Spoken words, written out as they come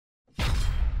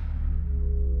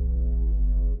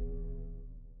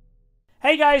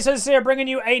Hey guys, Huzzy here bringing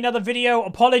you another video.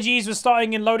 Apologies for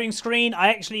starting in loading screen. I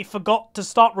actually forgot to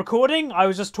start recording. I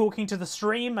was just talking to the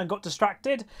stream and got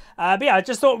distracted. But yeah, I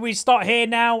just thought we'd start here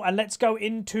now and let's go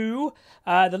into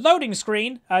the loading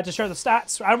screen to show the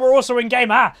stats. And we're also in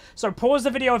game. So pause the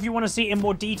video if you want to see it in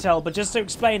more detail. But just to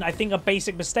explain, I think a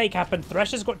basic mistake happened.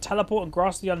 Thresher's got teleport and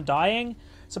Grass the Undying.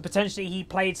 So potentially he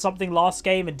played something last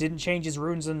game and didn't change his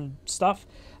runes and stuff.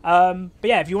 But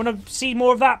yeah, if you want to see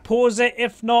more of that, pause it.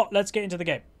 If not, let's get into the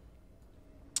game.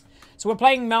 So we're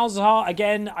playing Malzahar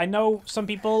again. I know some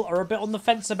people are a bit on the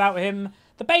fence about him.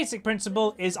 The basic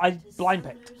principle is I blind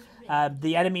picked.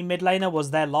 The enemy mid laner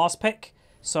was their last pick,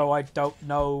 so I don't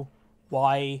know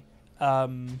why. I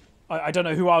don't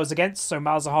know who I was against, so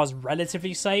Malzahar's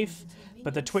relatively safe.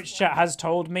 But the Twitch chat has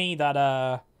told me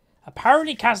that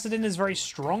apparently Kassadin is very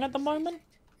strong at the moment.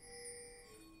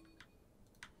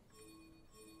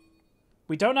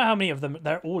 We don't know how many of them.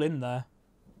 They're all in there.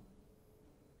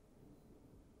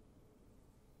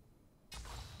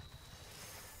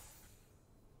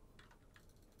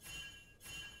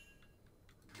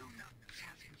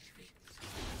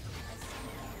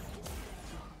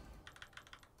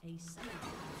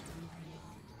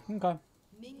 Okay.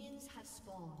 Minions have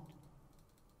spawned.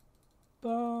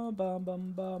 Bum, bum,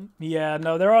 bum, bum. Yeah,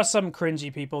 no, there are some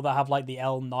cringy people that have like the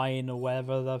L9 or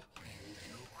whatever.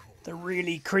 The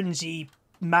really cringy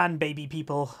man baby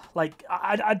people. Like,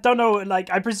 I don't know, like,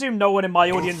 I presume no one in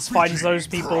my audience finds those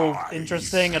people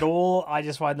interesting at all. I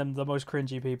just find them the most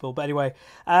cringy people. But anyway,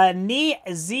 Ni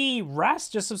Z Ras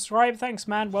just subscribed. Thanks,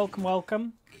 man. Welcome,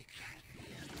 welcome.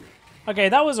 Okay,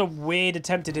 that was a weird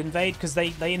attempted invade because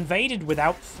they invaded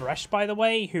without Thresh, by the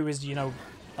way, who is, you know,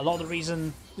 a lot of the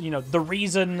reason, you know, the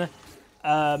reason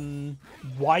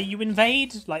why you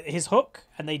invade, like his hook,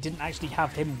 and they didn't actually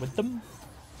have him with them.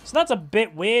 So that's a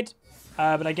bit weird.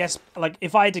 But I guess, like,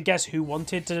 if I had to guess who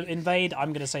wanted to invade,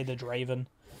 I'm going to say the Draven.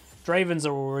 Dravens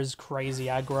are always crazy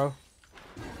aggro.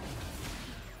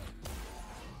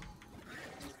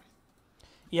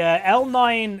 Yeah,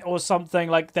 L9 or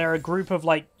something, like, they're a group of,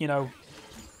 like, you know,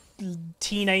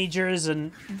 teenagers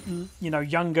and, you know,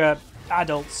 younger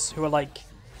adults who are, like,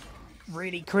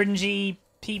 really cringy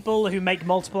people who make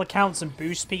multiple accounts and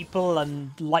boost people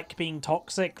and like being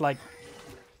toxic, like...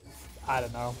 I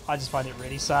don't know. I just find it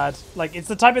really sad. Like, it's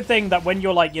the type of thing that when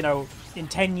you're, like, you know, in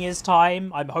 10 years'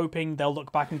 time, I'm hoping they'll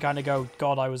look back and kind of go,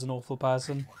 God, I was an awful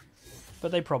person.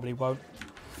 But they probably won't.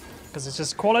 Because it's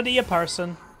just quality of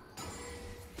person.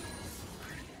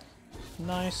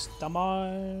 Nice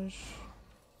damage.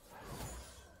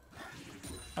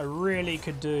 I really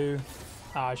could do...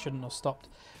 Ah, I shouldn't have stopped.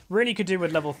 Really could do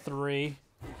with level 3.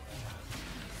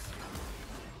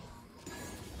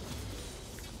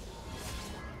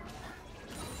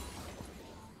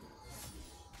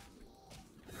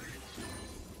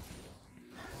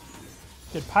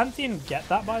 Did Pantheon get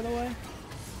that, by the way?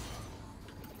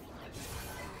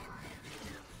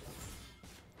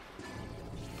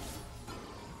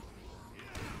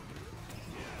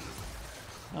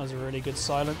 That was a really good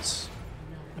silence,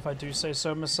 if I do say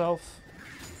so myself.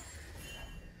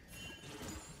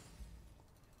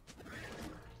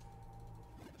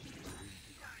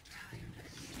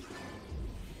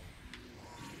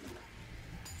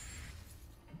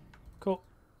 Cool.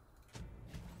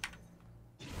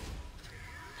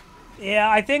 Yeah,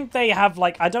 I think they have,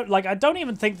 like, I don't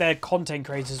even think they're content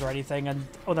creators or anything, and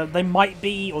or they might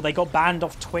be, or they got banned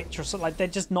off Twitch or something. Like, they're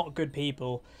just not good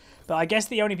people. But I guess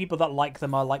the only people that like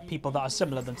them are, like, people that are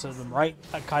similar to them, right?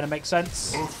 That kind of makes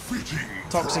sense.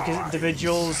 Toxic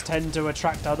individuals tend to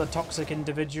attract other toxic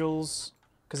individuals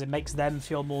because it makes them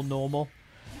feel more normal.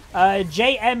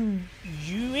 JM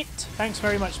Uit, thanks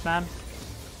very much, man.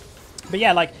 But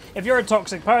yeah, like, if you're a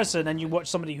toxic person and you watch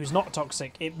somebody who's not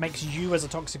toxic, it makes you as a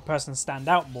toxic person stand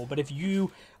out more. But if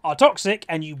you are toxic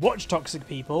and you watch toxic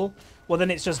people, well,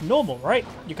 then it's just normal, right?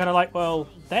 You're kind of like, well,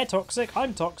 they're toxic,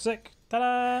 I'm toxic.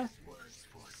 Ta-da!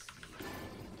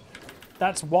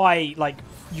 That's why, like,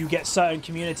 you get certain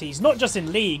communities, not just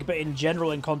in League, but in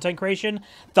general in content creation,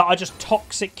 that are just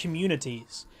toxic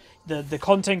communities. The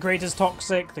content creator's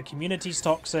toxic, the community's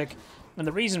toxic. And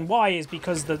the reason why is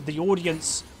because the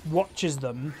audience watches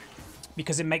them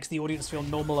because it makes the audience feel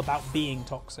normal about being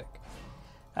toxic.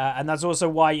 And that's also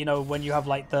why, you know, when you have,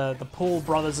 like, the Paul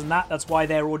brothers and that's why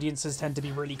their audiences tend to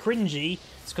be really cringy.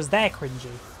 It's because they're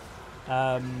cringy.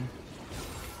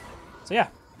 So, yeah.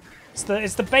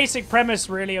 It's the basic premise,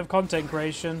 really, of content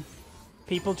creation.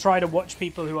 People try to watch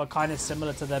people who are kind of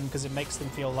similar to them because it makes them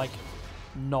feel, like,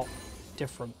 not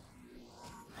different.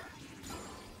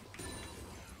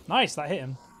 Nice, that hit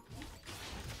him.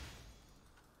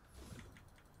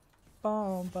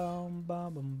 Bum, bum,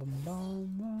 bum, bum, bum,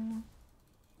 bum.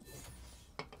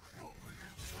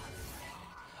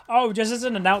 Oh, just as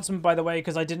an announcement, by the way,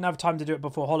 because I didn't have time to do it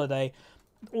before holiday,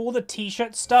 all the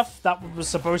t-shirt stuff that was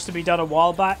supposed to be done a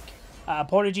while back,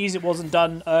 apologies it wasn't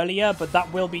done earlier, but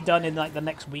that will be done in like the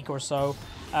next week or so.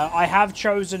 I have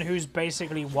chosen who's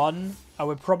basically won.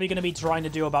 We're probably going to be trying to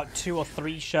do about 2 or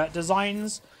 3 shirt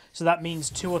designs, so that means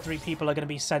 2 or 3 people are going to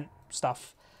be sent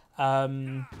stuff.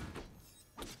 God,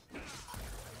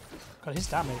 his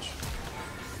damage.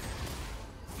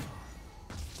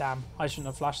 Damn, I shouldn't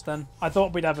have flashed then. I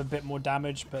thought we'd have a bit more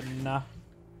damage, but nah.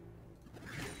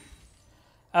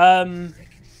 But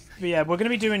yeah, we're going to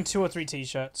be doing 2 or 3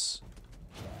 t-shirts.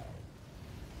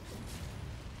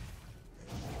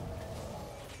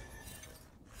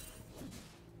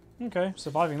 Okay,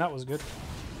 surviving that was good.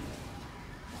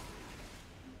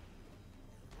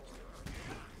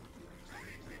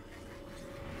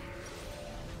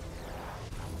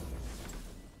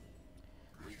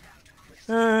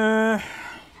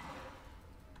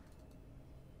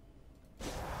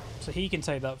 So he can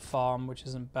take that farm, which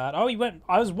isn't bad. Oh, he went...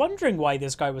 I was wondering why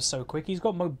this guy was so quick. He's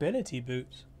got mobility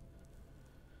boots.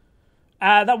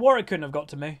 That Warwick couldn't have got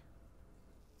to me.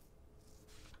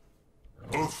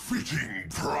 A fitting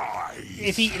prize.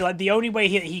 If he... Like, the only way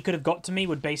he could have got to me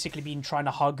would basically be trying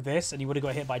to hug this, and he would have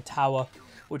got hit by tower,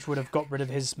 which would have got rid of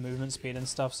his movement speed and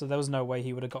stuff, so there was no way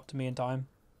he would have got to me in time.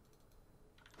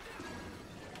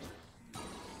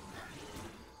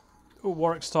 Oh,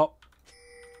 Warwick's top.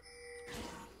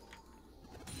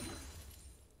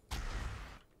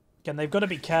 Again, they've got to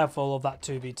be careful of that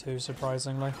 2v2,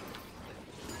 surprisingly.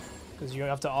 Because you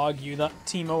have to argue that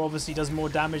Teemo obviously does more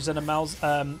damage than a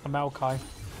Maokai.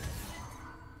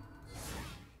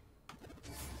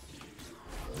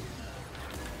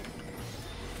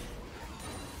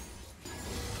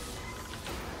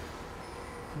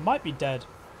 Might be dead.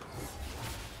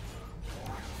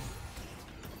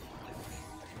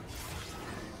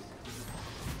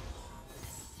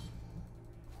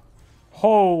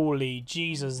 Holy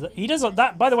Jesus. He does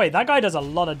that. By the way, that guy does a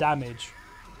lot of damage.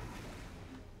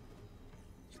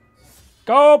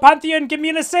 Go, Pantheon, give me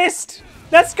an assist.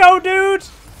 Let's go, dude.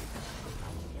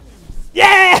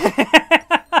 Yeah.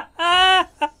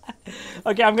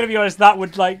 Okay, I'm going to be honest. That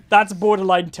would that's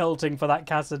borderline tilting for that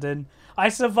Kassadin. I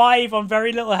survive on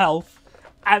very little health,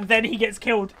 and then he gets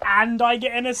killed, and I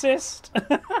get an assist.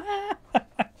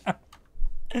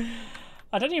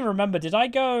 I don't even remember. Did I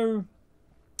go...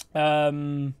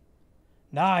 Nah,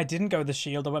 I didn't go the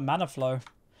shield. I went mana flow.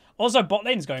 Also, bot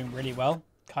lane's going really well,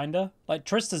 kinda. Like,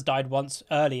 Trista's died once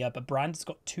earlier, but Brand's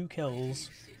got 2 kills.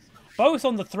 Both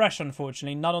on the Thresh,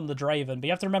 unfortunately, none on the Draven. But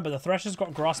you have to remember, the Thresh has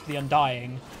got Grasp the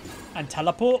Undying and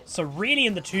Teleport. So really,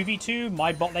 in the 2v2,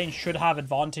 my bot lane should have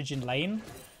advantage in lane.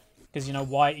 Because, you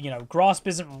know, Grasp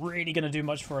isn't really going to do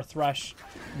much for a Thresh,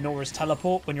 nor is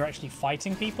Teleport when you're actually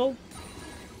fighting people.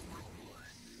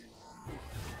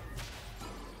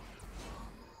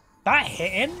 That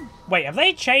hit him? Wait, have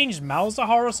they changed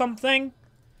Malzahar or something?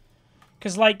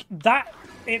 Because, like, that...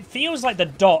 It feels like the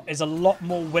dot is a lot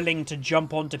more willing to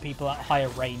jump onto people at higher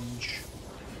range.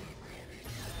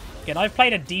 Again, I've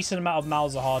played a decent amount of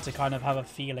Malzahar to kind of have a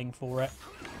feeling for it.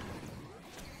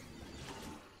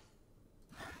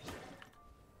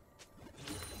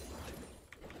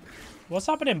 What's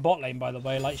happened in bot lane, by the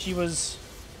way? Like, she was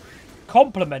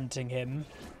complimenting him.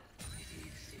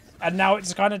 And now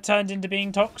it's kind of turned into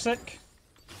being toxic.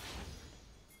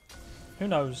 Who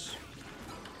knows?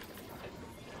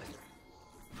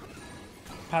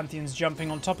 Pantheon's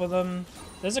jumping on top of them.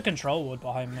 There's a control ward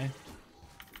behind me.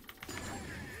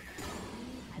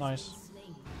 Nice.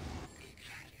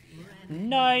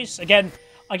 Nice. Again,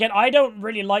 I don't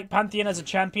really like Pantheon as a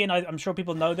champion. I'm sure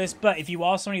people know this, but if you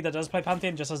are somebody that does play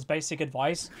Pantheon, just as basic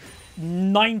advice,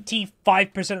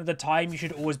 95% of the time you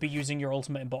should always be using your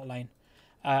ultimate in bot lane.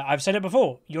 I've said it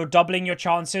before. You're doubling your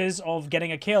chances of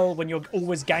getting a kill when you're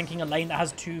always ganking a lane that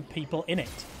has 2 people in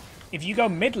it. If you go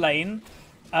mid lane,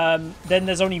 then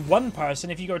there's only 1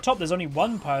 person. If you go top, there's only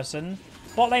 1 person.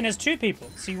 Bot lane has 2 people.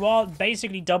 So you are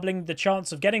basically doubling the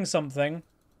chance of getting something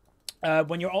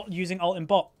when you're using ult in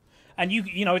bot. And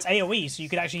you know, it's AoE, so you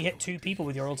could actually hit 2 people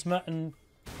with your ultimate and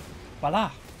voila.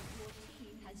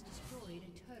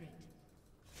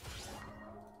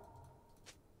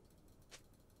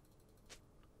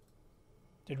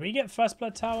 Did we get first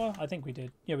blood tower? I think we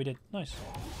did. Yeah, we did. Nice.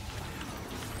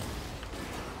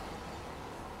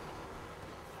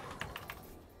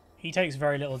 He takes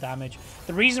very little damage.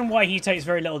 The reason why he takes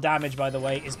very little damage, by the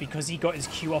way, is because he got his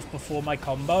Q off before my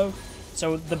combo.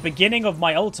 So the beginning of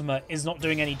my ultimate is not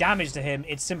doing any damage to him.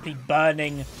 It's simply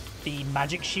burning the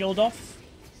magic shield off.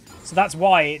 So that's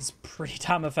why it's pretty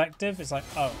damn effective. It's like,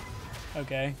 oh,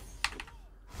 okay.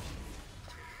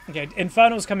 Okay,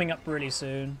 Infernal's coming up really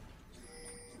soon.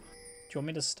 Do you want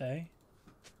me to stay?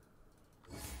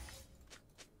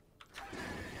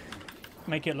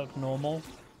 Make it look normal.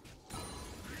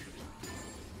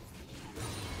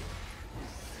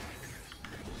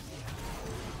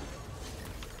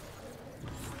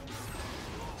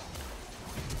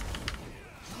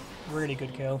 Really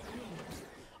good kill.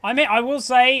 I mean, I will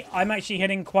say, I'm actually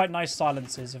hitting quite nice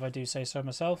silences, if I do say so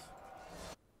myself.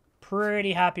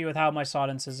 Pretty happy with how my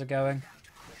silences are going.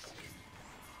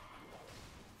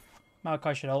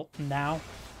 Maokai should ult now.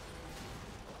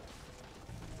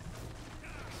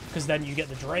 Because then you get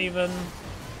the Draven.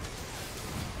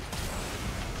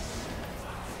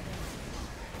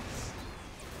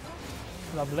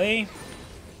 Lovely.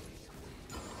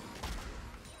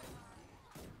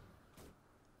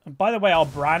 And by the way, our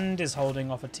Brand is holding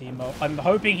off a Teemo. I'm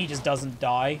hoping he just doesn't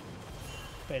die.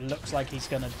 But it looks like he's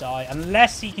going to die.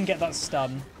 Unless he can get that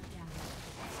stun.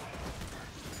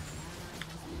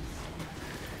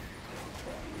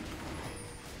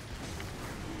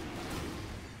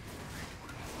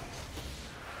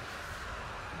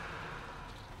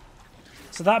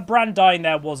 So that Brand dying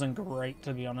there wasn't great,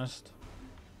 to be honest.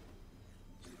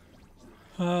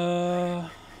 Okay.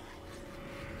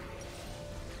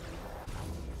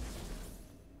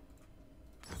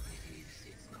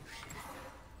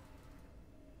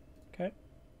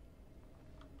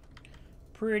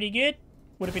 Pretty good.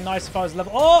 Would have been nice if I was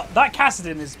level... Oh, that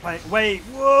Kassadin is playing... Wait,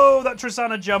 whoa, that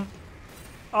Tristana jump.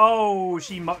 Oh,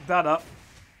 she mucked that up.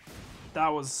 That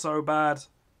was so bad.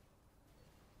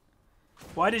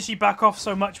 Why did she back off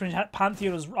so much when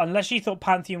Pantheon was... Unless she thought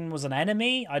Pantheon was an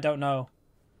enemy? I don't know.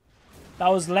 That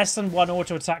was less than one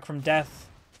auto attack from death.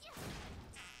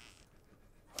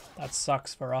 That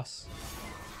sucks for us.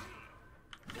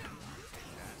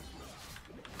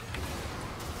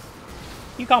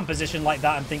 You can't position like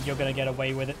that and think you're going to get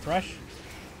away with it, Thresh.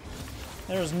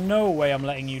 There is no way I'm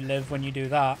letting you live when you do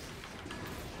that.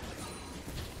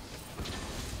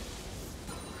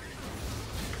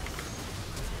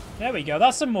 There we go.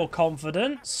 That's some more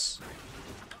confidence.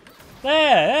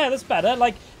 There, that's better.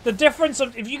 Like, the difference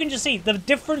of... If you can just see, the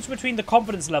difference between the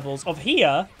confidence levels of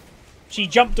here, she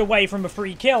jumped away from a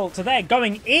free kill, to there,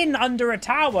 going in under a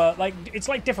tower. Like, it's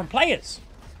like different players.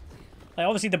 Like,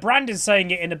 obviously, the Brand is saying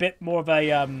it in a bit more of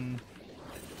a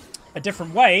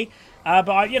different way.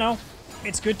 But, you know,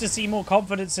 it's good to see more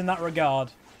confidence in that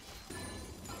regard.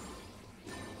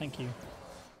 Thank you.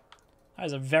 That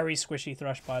is a very squishy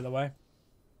Thresh, by the way.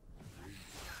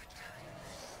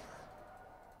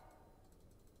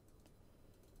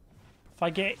 If I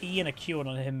get E and a Q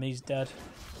on him, he's dead.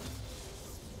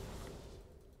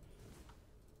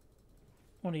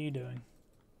 What are you doing?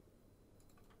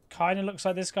 Kinda looks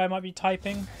like this guy might be type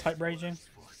raging.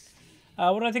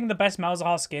 What do I think the best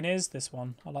Malzahar skin is? This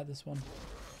one. I like this one.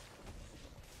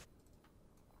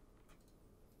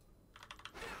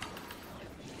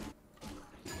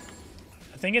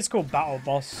 I think it's called Battle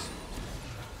Boss.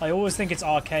 I always think it's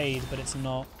arcade, but it's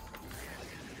not.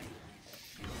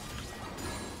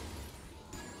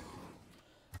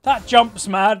 That jump's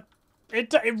mad.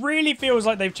 It really feels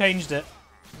like they've changed it.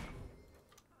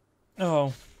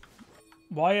 Oh.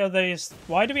 Why are they...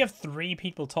 Why do we have 3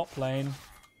 people top lane?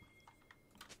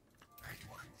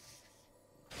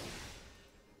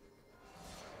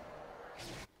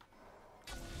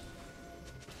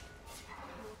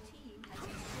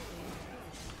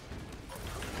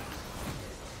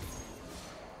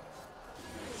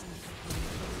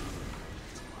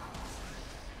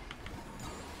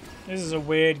 This is a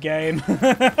weird game.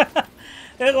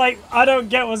 Like, I don't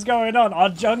get what's going on. Our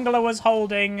jungler was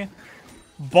holding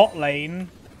bot lane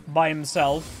by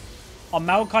himself. Our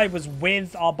Maokai was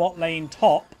with our bot lane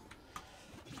top.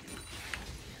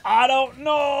 I don't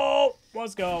know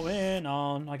what's going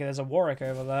on. Okay, there's a Warwick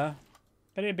over there.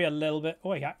 But it'd be a little bit...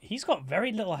 Oh, yeah, he's got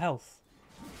very little health.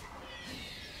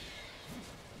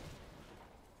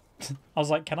 I was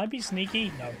like, can I be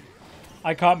sneaky? No.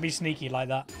 I can't be sneaky like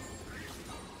that.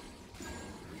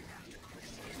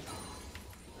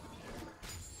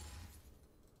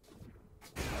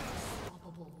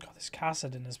 This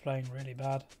Kassadin is playing really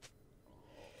bad.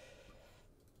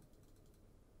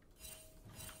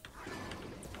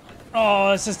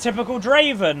 Oh, this is typical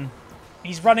Draven.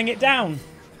 He's running it down.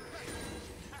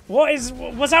 What's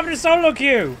happening to solo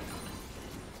queue?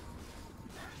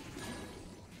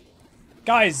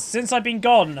 Guys, since I've been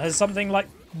gone, has something like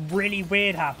really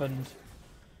weird happened?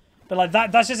 But like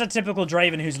that's just a typical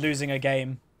Draven who's losing a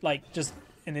game. Like just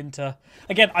in Inter.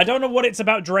 Again, I don't know what it's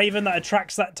about Draven that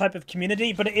attracts that type of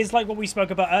community, but it is like what we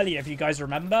spoke about earlier, if you guys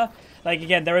remember. Like,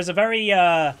 again, there is a very,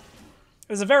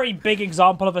 there's a very big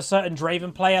example of a certain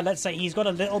Draven player. Let's say he's got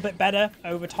a little bit better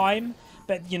over time,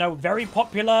 but, you know, very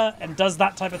popular and does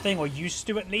that type of thing, or used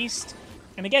to at least.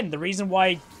 And again, the reason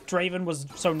why Draven was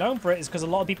so known for it is because a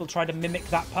lot of people try to mimic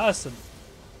that person.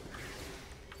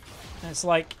 And it's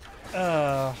like,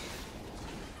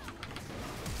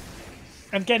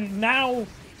 again, now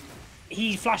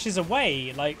he flashes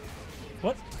away. Like,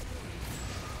 what?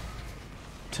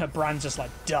 Brand's just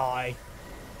like, die.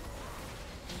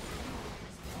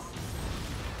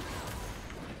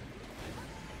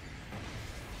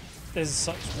 This is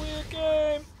such a weird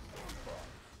game.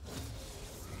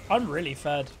 I'm really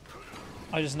fed.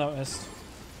 I just noticed.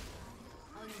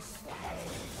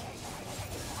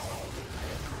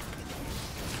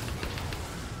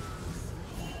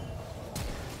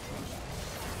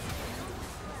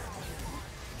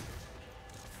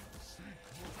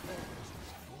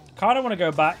 Kind of want to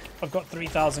go back. I've got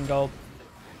 3,000 gold.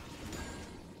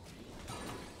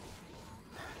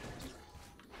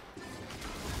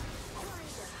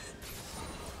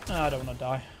 Oh, I don't want to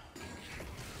die.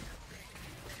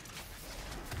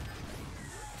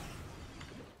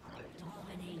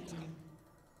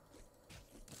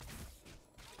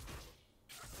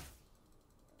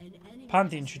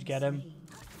 Pantheon should get him.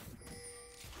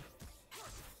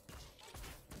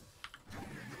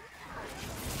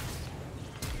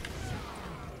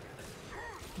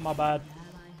 My bad.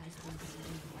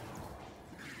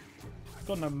 I've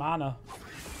got no mana.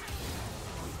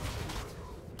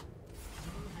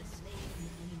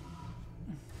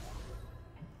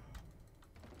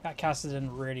 That Kassadin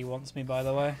really wants me, by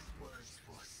the way.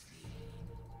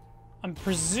 I'm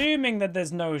presuming that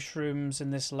there's no shrooms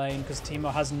in this lane because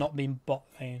Teemo has not been bot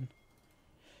lane.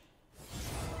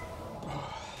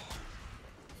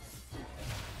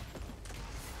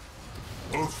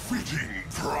 A fitting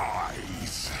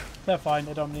prize. They're fine.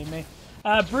 They don't need me.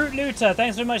 Brute Looter,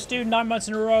 thanks very much, dude. 9 months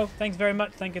in a row. Thanks very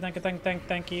much. Thank you, thank you,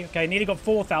 thank you. Okay, nearly got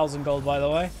 4,000 gold, by the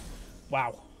way.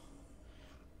 Wow.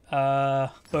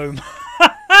 Boom.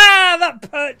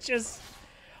 That purchase.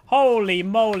 Holy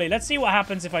moly. Let's see what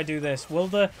happens if I do this. Will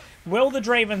the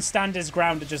Draven stand his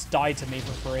ground and just die to me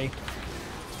for free?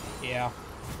 Yeah.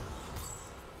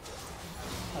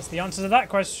 That's the answer to that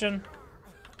question.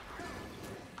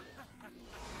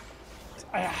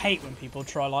 I hate when people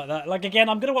try like that. Like, again,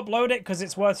 I'm going to upload it because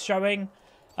it's worth showing.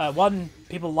 One,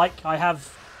 people like I have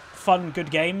fun,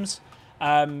 good games.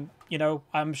 You know,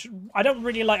 I don't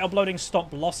really like uploading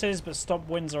stop losses, but stop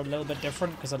wins are a little bit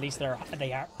different because at least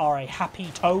they are a happy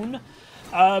tone.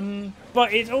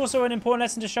 But it's also an important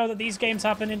lesson to show that these games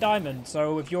happen in Diamond.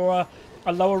 So if you're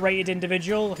a lower rated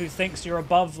individual who thinks you're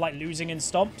above like losing in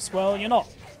stomps, well, you're not.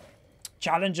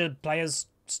 Challenger players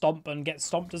stomp and get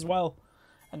stomped as well.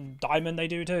 And Diamond they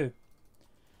do too.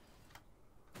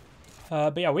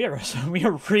 But yeah, we are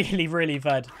really, really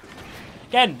fed.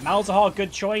 Again, Malzahar,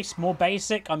 good choice. More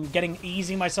basic. I'm getting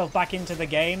easing myself back into the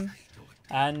game.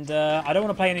 And I don't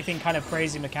want to play anything kind of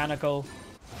crazy mechanical,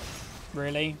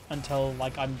 really, until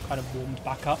like I'm kind of warmed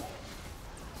back up.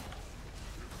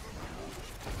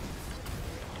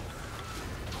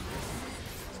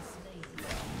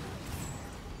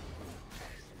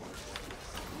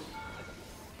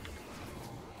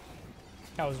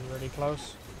 That was really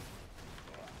close.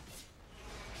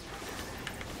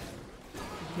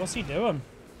 What's he doing?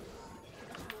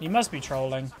 He must be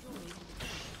trolling.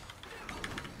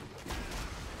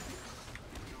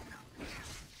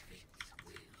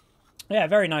 Yeah,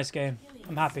 very nice game.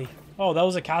 I'm happy. Oh, there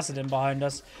was a Kassadin behind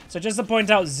us. So just to point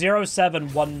out,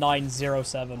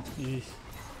 071907. Eesh.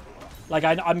 Like,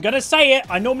 I'm going to say it.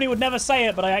 I normally would never say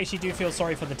it, but I actually do feel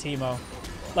sorry for the Teemo.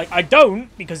 Like, I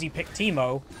don't, because he picked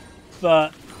Teemo,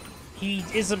 but he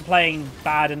isn't playing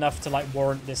bad enough to, like,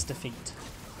 warrant this defeat.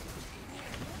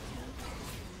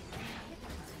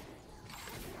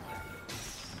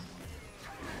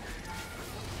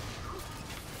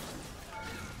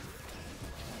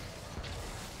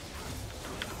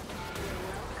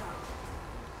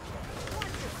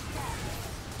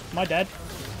 Am I dead?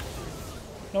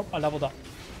 Nope, I leveled up.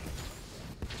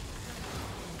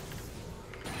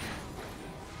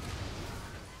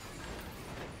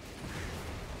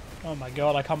 Oh my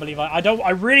god, I can't believe I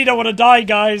really don't want to die,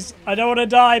 guys. I don't want to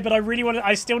die, but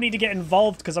I still need to get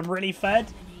involved because I'm really fed.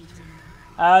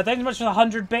 Thanks so much for the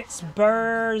 100 bits,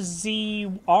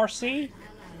 Burzy RC.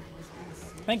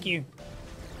 Thank you.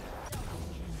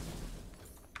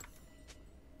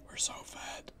 We're so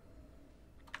fed.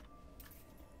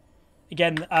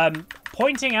 Again,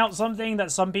 pointing out something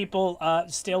that some people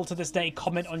still to this day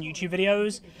comment on YouTube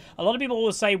videos. A lot of people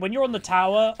always say when you're on the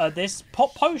tower, this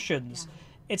pop potions.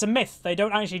 It's a myth. They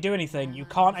don't actually do anything. You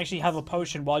can't actually have a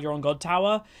potion while you're on God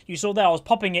Tower. You saw there, I was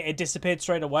popping it, it disappeared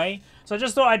straight away. So I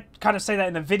just thought I'd kind of say that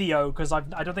in the video because I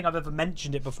don't think I've ever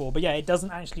mentioned it before. But yeah, it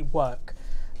doesn't actually work.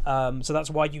 So that's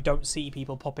why you don't see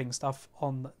people popping stuff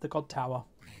on the God Tower.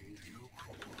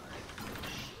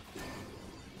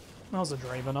 That was a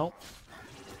Draven ult.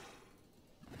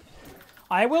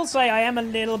 I will say I am a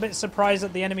little bit surprised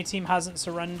that the enemy team hasn't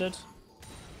surrendered.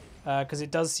 Because it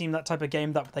does seem that type of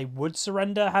game that they would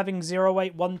surrender having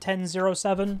 08, 110,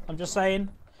 07. I'm just saying.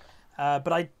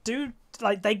 But I do...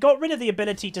 like, they got rid of the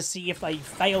ability to see if a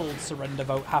failed surrender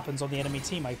vote happens on the enemy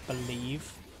team, I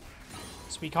believe.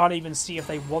 So we can't even see if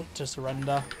they want to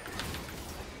surrender.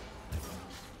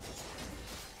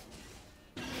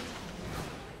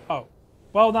 Oh.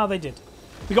 Well, now they did.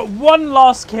 We got one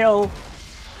last kill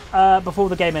before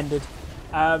the game ended.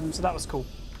 So that was cool.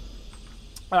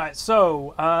 Alright,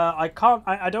 so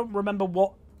I don't remember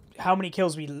how many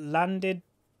kills we landed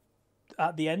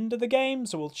at the end of the game,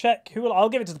 so we'll check. I'll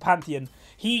give it to the Pantheon.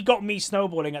 He got me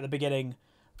snowballing at the beginning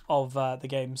of the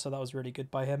game, so that was really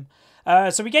good by him.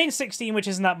 So we gained 16, which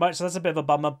isn't that much, so that's a bit of a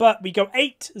bummer. But we go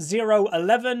 8, 0,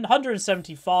 11,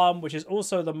 170 farm, which is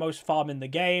also the most farm in the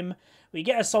game. We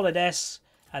get a solid S,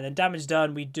 and then damage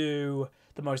done, we do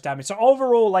the most damage. So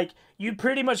overall, like, you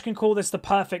pretty much can call this the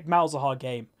perfect Malzahar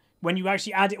game. When you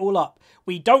actually add it all up,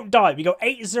 we don't die. We go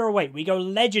 808. We go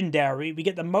legendary. We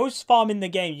get the most farm in the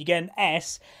game. You get an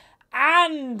S,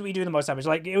 and we do the most damage.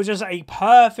 Like, it was just a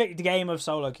perfect game of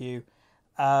solo queue.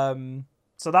 So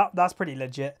that's pretty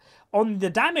legit. On the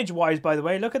damage wise, by the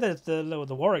way, look at the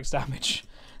Warwick's damage.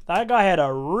 That guy had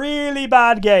a really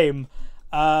bad game.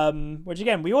 Which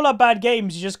again, we all have bad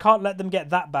games. You just can't let them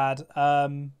get that bad.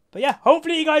 But yeah,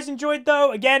 hopefully you guys enjoyed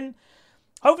though. Again.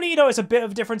 Hopefully, you know, it's a bit of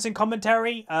a difference in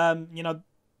commentary. You know,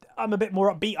 I'm a bit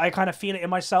more upbeat. I kind of feel it in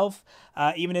myself,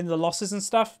 even in the losses and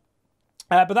stuff.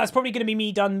 But that's probably going to be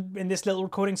me done in this little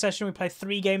recording session. We played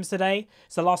 3 games today.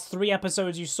 It's the last 3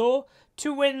 episodes you saw.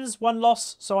 2 wins, 1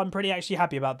 loss. So I'm pretty actually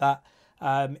happy about that.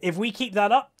 If we keep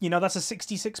that up, you know, that's a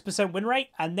 66% win rate.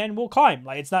 And then we'll climb.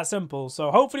 Like, it's that simple.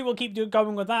 So hopefully we'll keep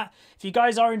going with that. If you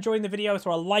guys are enjoying the video,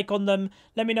 throw a like on them.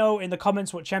 Let me know in the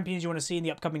comments what champions you want to see in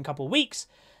the upcoming couple of weeks.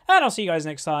 And I'll see you guys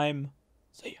next time.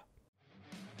 See ya.